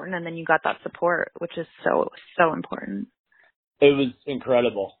so important. And then you got that support, which is so, so important. It was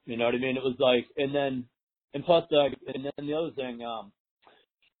incredible. You know what I mean? It was like, plus the other thing,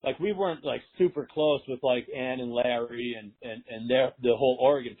 like we weren't like super close with like Ann and Larry and the whole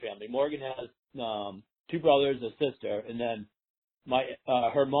Oregon family. Morgan has 2 brothers, a sister, and then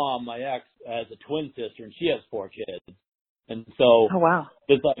her mom, my ex, has a twin sister, and she has 4 kids. And so, oh wow,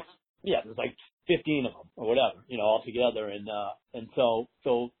 there's like 15 of them or whatever, all together. And so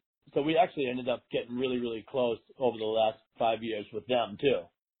we actually ended up getting really, really close over the last 5 years with them too.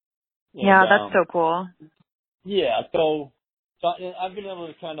 And, yeah, that's so cool. Yeah, so I've been able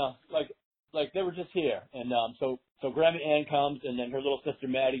to kind of like they were just here, and so Grandma Ann comes, and then her little sister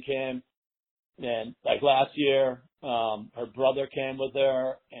Maddie came, and like last year, her brother came with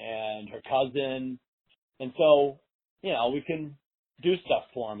her and her cousin, and so we can do stuff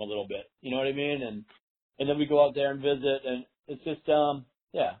for them a little bit, you know what I mean, and then we go out there and visit, and it's just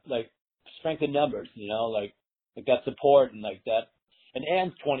like strength in numbers, like that support and like that. And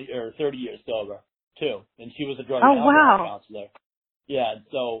Ann's 20 or 30 years sober too, and she was a drug and alcohol counselor. Yeah, and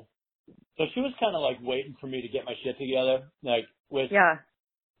so she was kind of like waiting for me to get my shit together, like with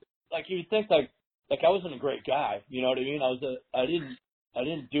like you'd think like I wasn't a great guy, you know what I mean? I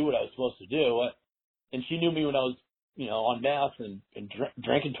didn't do what I was supposed to do, and she knew me when I was on meth and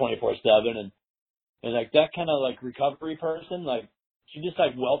drinking 24/7, and like that kind of like recovery person, like she just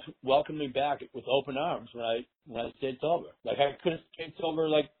like welcomed me back with open arms when I stayed sober. Like I could have stayed sober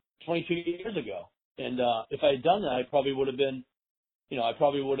like 22 years ago, and if I had done that, I probably would have been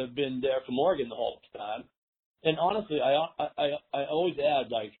there for Morgan the whole time. And honestly, I always add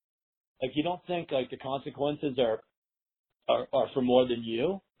like you don't think like the consequences are for more than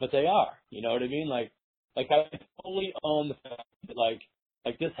you, but they are. You know what I mean? Like I totally own the fact that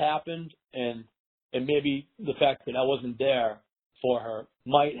like this happened, and maybe the fact that I wasn't there for her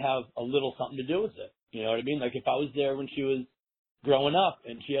might have a little something to do with it. You know what I mean? Like if I was there when she was growing up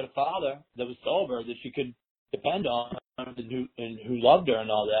and she had a father that was sober that she could depend on and who loved her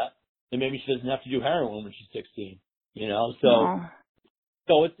and all that, then maybe she doesn't have to do heroin when she's 16.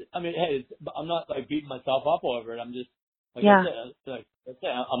 So it's, I mean, hey, I'm not like beating myself up over it. I'm just like I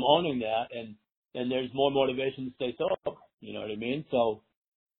said, I'm owning that, and there's more motivation to stay sober. You know what I mean? So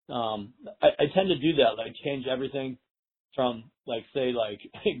I tend to do that, like change everything from like say like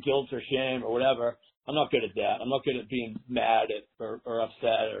guilt or shame or whatever. I'm not good at that. I'm not good at being mad at or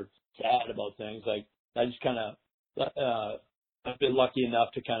upset or sad about things. Like I just kind of I've been lucky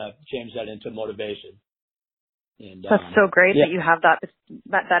enough to kind of change that into motivation. And that's so great that you have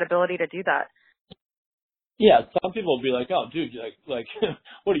that ability to do that. Yeah, some people will be like, "Oh, dude, like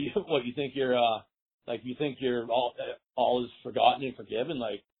what do you think you're like you think you're all is forgotten and forgiven?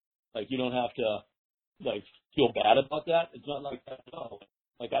 Like you don't have to like feel bad about that." It's not like that. No.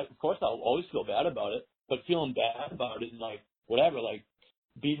 Like of course I'll always feel bad about it, but feeling bad about it and like whatever, like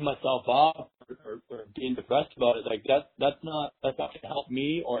beating myself up or being depressed about it, like that's not going to help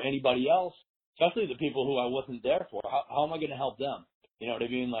me or anybody else, especially the people who I wasn't there for. How am I going to help them? You know what I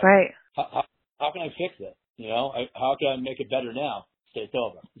mean? Like, Right. how can I fix it? You know, how can I make it better now? Stay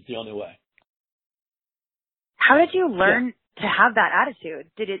sober. It's the only way. How did you learn to have that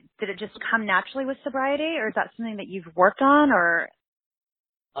attitude? Did it just come naturally with sobriety, or is that something that you've worked on, or?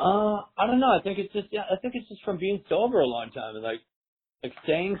 I don't know. I think it's just from being sober a long time and like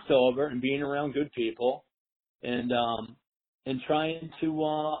staying sober and being around good people and trying to,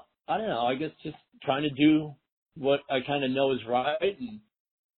 I don't know, I guess just trying to do what I kind of know is right. And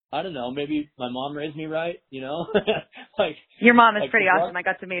I don't know, maybe my mom raised me right, you know, like your mom is pretty awesome. I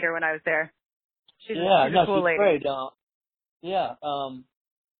got to meet her when I was there. She's a cool lady. Great. You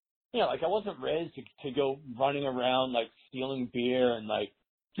know, like I wasn't raised to go running around like stealing beer and like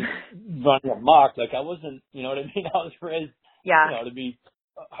just running amok. Like I wasn't, you know what I mean? I was raised, you know, to be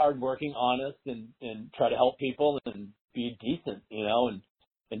hardworking, honest, and try to help people and be decent, you know.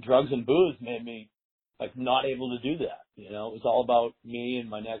 And drugs and booze made me like not able to do that. You know, it was all about me and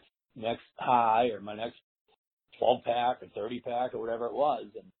my next high or my next 12 pack or 30 pack or whatever it was.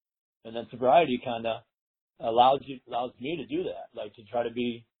 And then sobriety kind of allows me to do that, like to try to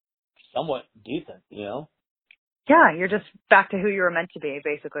be somewhat decent, you know? Yeah, you're just back to who you were meant to be,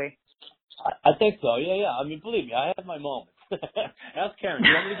 basically. I think so. Yeah. I mean, believe me, I have my moments. Ask Karen. Do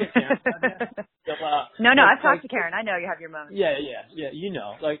you want me to get Karen? No, I've talked to Karen. I know you have your moments. Yeah. You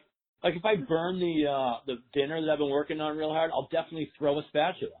know, like if I burn the dinner that I've been working on real hard, I'll definitely throw a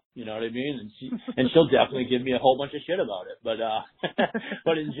spatula. You know what I mean? And she'll definitely give me a whole bunch of shit about it.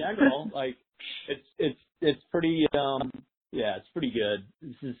 But in general, like it's pretty it's pretty good.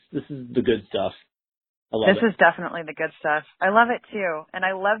 This is the good stuff. This is definitely the good stuff. I love it too. And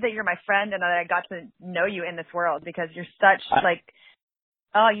I love that you're my friend and that I got to know you in this world because you're such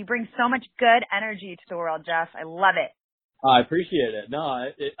you bring so much good energy to the world, Jeff. I love it. I appreciate it. No,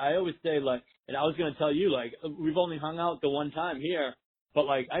 I always say like, and I was going to tell you like, we've only hung out the one time here, but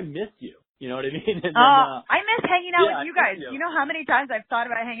like, I miss you. You know what I mean? And I miss hanging out with you guys. You know how many times I've thought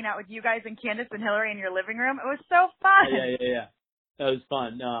about hanging out with you guys and Candace and Hillary in your living room? It was so fun. Yeah. That was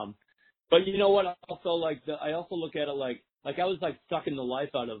fun. But you know what? I also look at it like I was like sucking the life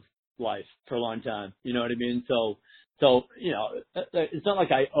out of life for a long time. You know what I mean? So you know, it's not like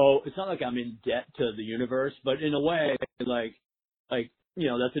I'm in debt to the universe, but in a way, like you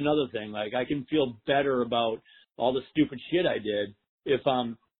know, that's another thing. Like I can feel better about all the stupid shit I did if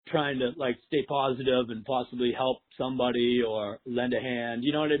I'm trying to like stay positive and possibly help somebody or lend a hand.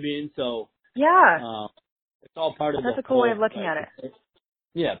 You know what I mean? So yeah, it's all part of. That's a cool way of looking at it.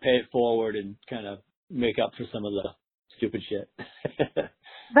 Yeah, pay it forward and kind of make up for some of the stupid shit.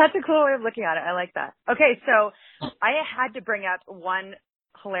 That's a cool way of looking at it. I like that. Okay, so I had to bring up one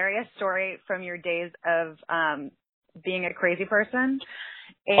hilarious story from your days of being a crazy person.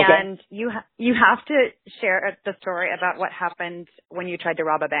 And you have to share the story about what happened when you tried to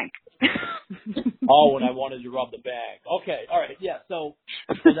rob a bank. When I wanted to rob the bank. Okay, all right, yeah. So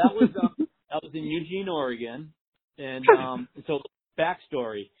that was in Eugene, Oregon, and so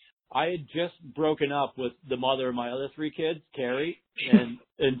backstory. I had just broken up with the mother of my other three kids, Carrie, and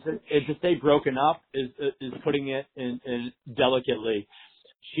to say broken up is putting it in delicately.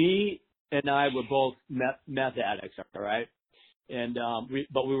 She and I were both meth addicts, all right? And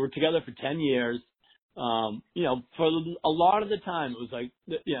but we were together for 10 years. You know, for a lot of the time, it was like,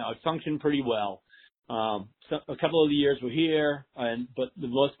 you know, it functioned pretty well. So a couple of the years were here, but the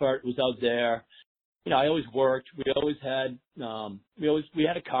most part was out there. You know, I always worked. We always had, we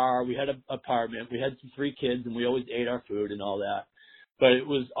had a car, we had an apartment, we had 3 kids, and we always ate our food and all that. But it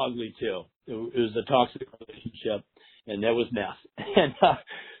was ugly too. It was a toxic relationship, and there was mess. And so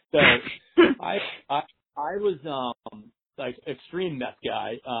I was like extreme meth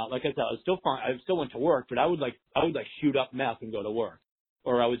guy. Like I said, I was still fine. I still went to work, but I would shoot up meth and go to work,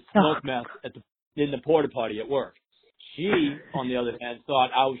 or I would smoke meth in the porta potty at work. She, on the other hand, thought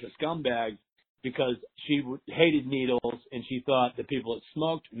I was a scumbag because she hated needles and she thought the people that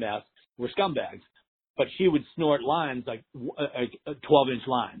smoked meth were scumbags. But she would snort lines like 12-inch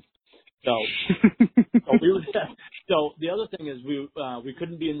lines. So the other thing is we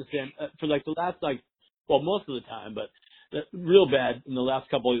couldn't be in the same for like the last most of the time, but real bad in the last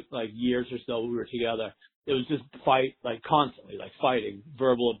couple of years or so we were together. It was just fight constantly, fighting,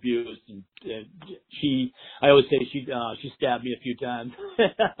 verbal abuse, and I always say she stabbed me a few times.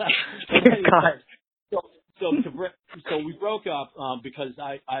 God. So we broke up because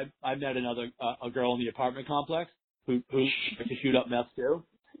I met a girl in the apartment complex who liked to shoot up meth too,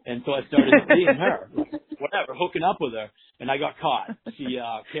 and so I started seeing her, hooking up with her, and I got caught.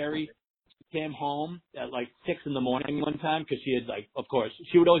 Carrie came home at like 6 in the morning one time because she had like, of course,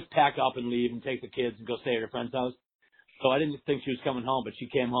 she would always pack up and leave and take the kids and go stay at her friend's house. So I didn't think she was coming home, but she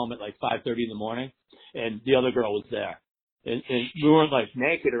came home at like 5:30 in the morning, and the other girl was there. And we weren't like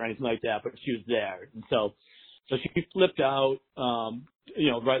naked or anything like that, but she was there. And so she flipped out,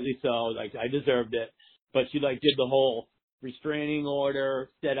 rightly so, like I deserved it. But she like did the whole restraining order,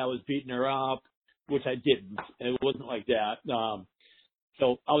 said I was beating her up, which I didn't. It wasn't like that.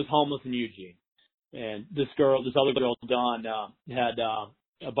 So I was homeless in Eugene. And this other girl, Dawn, had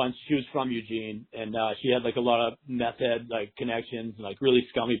a bunch, she was from Eugene, and she had like a lot of meth head like connections and like really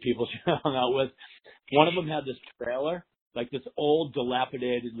scummy people she hung out with. One of them had this trailer, like this old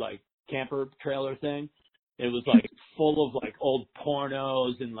dilapidated like camper trailer thing. It was like full of like old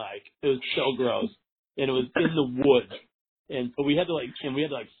pornos and like it was so gross. And it was in the woods. And so we had to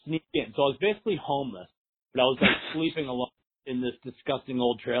sneak in. So I was basically homeless, but I was like sleeping alone in this disgusting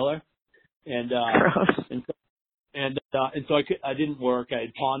old trailer. And so I didn't work. I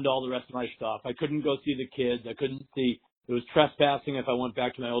had pawned all the rest of my stuff. I couldn't go see the kids. I couldn't see, it was trespassing if I went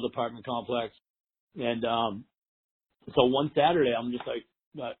back to my old apartment complex. And, so one Saturday I'm just like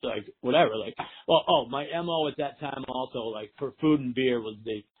whatever, like, my MO at that time also like for food and beer was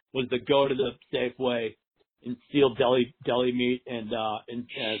to go to the Safeway and steal deli meat and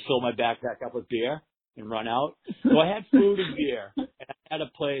fill my backpack up with beer and run out. So I had food and beer, and I had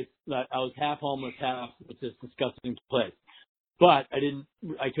a place that I was half homeless, half with this disgusting place. But I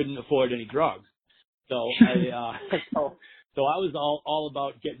couldn't afford any drugs. So so I was all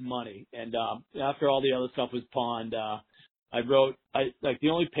about getting money. And after all the other stuff was pawned, the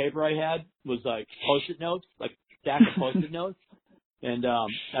only paper I had was like Post-it notes, like a stack of Post-it notes. And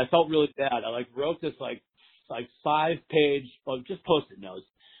I felt really bad. I like wrote this like 5-page of just Post-it notes,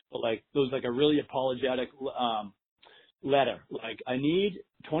 but like there was like a really apologetic letter. Like, I need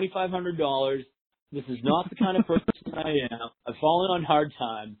 $2,500. This is not the kind of person I am. I've fallen on hard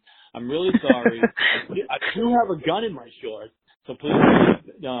times. I'm really sorry. I do have a gun in my shorts, so please,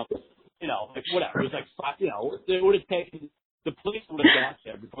 like whatever. It was like it would have taken, the police would have got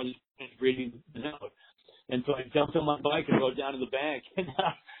there before they finished reading the note. And so I jumped on my bike and rode down to the bank, and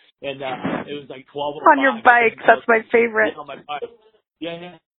it was like 12:05. On your bike, that's my favorite. On my bike,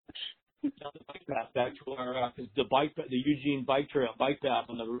 yeah. Down the bike path back to our, because the Eugene bike path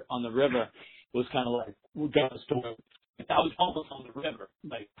on the river was kind of like, we got a store. I was almost on the river,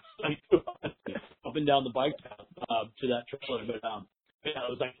 like up and down the bike path to that trailer, but it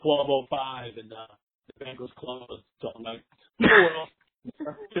was like 12:05 and the bank was closed. So I'm like, oh well.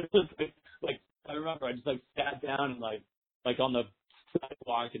 Like I remember, I just like sat down and like on the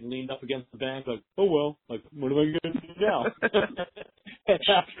sidewalk and leaned up against the bank, like, oh well, like what am I gonna do now? and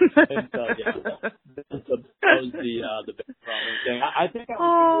so yeah, that was the big problem thing. I think I was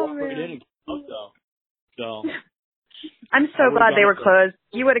gonna walk right in and get out though. So I'm so glad they were closed.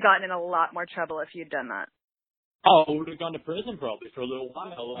 You would have gotten in a lot more trouble if you'd done that. Oh, I would have gone to prison probably for a little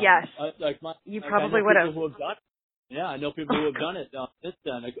while. Yes. You probably would have. Yeah, I know people who have done it since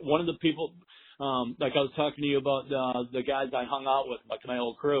then. Like, one of the people, like I was talking to you about the guys I hung out with, like my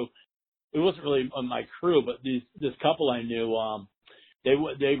old crew. It wasn't really my crew, but this couple I knew,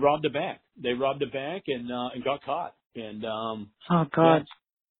 they robbed a bank. They robbed a bank and got caught. And oh God. Yeah,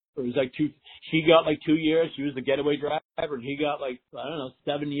 it was like she got like 2 years. She was the getaway driver, and he got like, I don't know,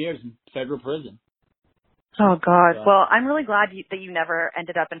 7 years in federal prison. Oh God. Well, I'm really glad that you never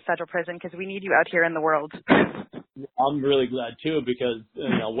ended up in federal prison, because we need you out here in the world. I'm really glad too, because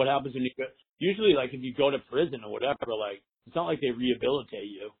what happens when you go, usually like if you go to prison or whatever, like it's not like they rehabilitate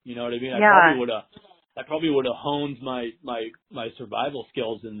you. You know what I mean? Yeah. I probably would have honed my survival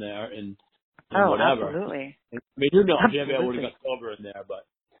skills in there and whatever. Absolutely. I mean, maybe I would have got sober in there, but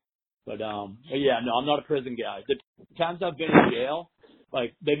yeah, no, I'm not a prison guy. The times I've been in jail,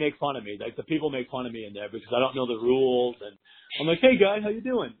 like they make fun of me. Like the people make fun of me in there because I don't know the rules, and I'm like, hey guy, how you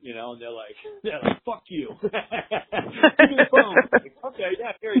doing? And they're like, fuck you. Give me the phone. Like, okay,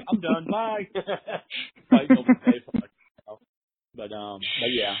 yeah, here, I'm done. Bye. Like, no pay for it, But yeah,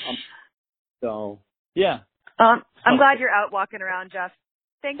 yeah. I'm glad you're out walking around, Jeff.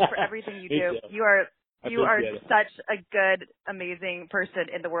 Thanks for everything you do. Too. You are it. such a good, amazing person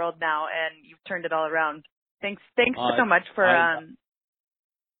in the world now, and you've turned it all around. Thanks so much for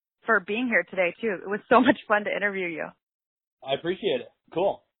being here today too. It was so much fun to interview you. I appreciate it.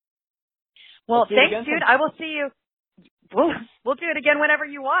 Cool. Well, thanks, dude. I will see you. We'll do it again whenever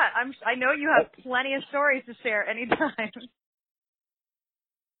you want. I know you have plenty of stories to share anytime.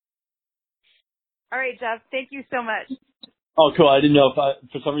 All right, Jeff. Thank you so much. Oh, cool. I didn't know for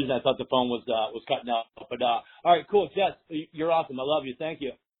some reason I thought the phone was cutting out. But all right, cool. Jess, you're awesome. I love you. Thank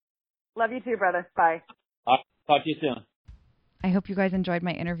you. Love you too, brother. Bye. Talk to you soon. I hope you guys enjoyed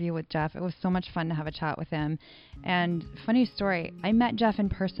my interview with Jeff. It was so much fun to have a chat with him. And funny story, I met Jeff in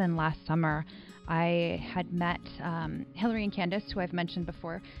person last summer. I had met Hillary and Candace, who I've mentioned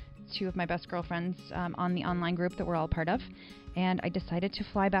before, two of my best girlfriends on the online group that we're all part of. And I decided to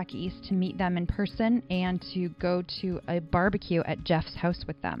fly back east to meet them in person and to go to a barbecue at Jeff's house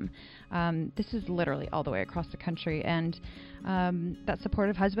with them. This is literally all the way across the country. And that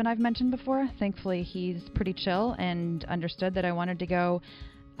supportive husband I've mentioned before, thankfully he's pretty chill and understood that I wanted to go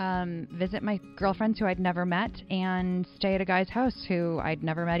visit my girlfriends who I'd never met and stay at a guy's house who I'd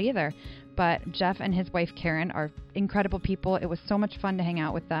never met either. But Jeff and his wife Karen are incredible people. It was so much fun to hang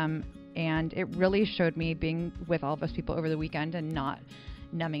out with them. And it really showed me being with all of us people over the weekend and not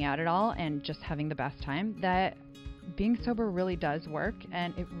numbing out at all and just having the best time, that being sober really does work,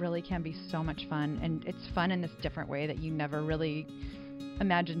 and it really can be so much fun. And it's fun in this different way that you never really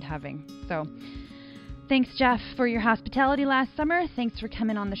imagined having. So thanks, Jeff, for your hospitality last summer. Thanks for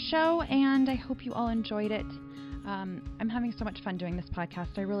coming on the show, and I hope you all enjoyed it. I'm having so much fun doing this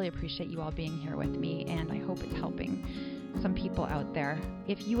podcast. I really appreciate you all being here with me, and I hope it's helping some people out there.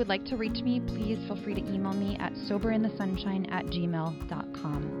 If you would like to reach me, please feel free to email me at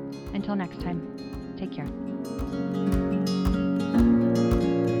soberinthesunshine@gmail.com. Until next time, take care.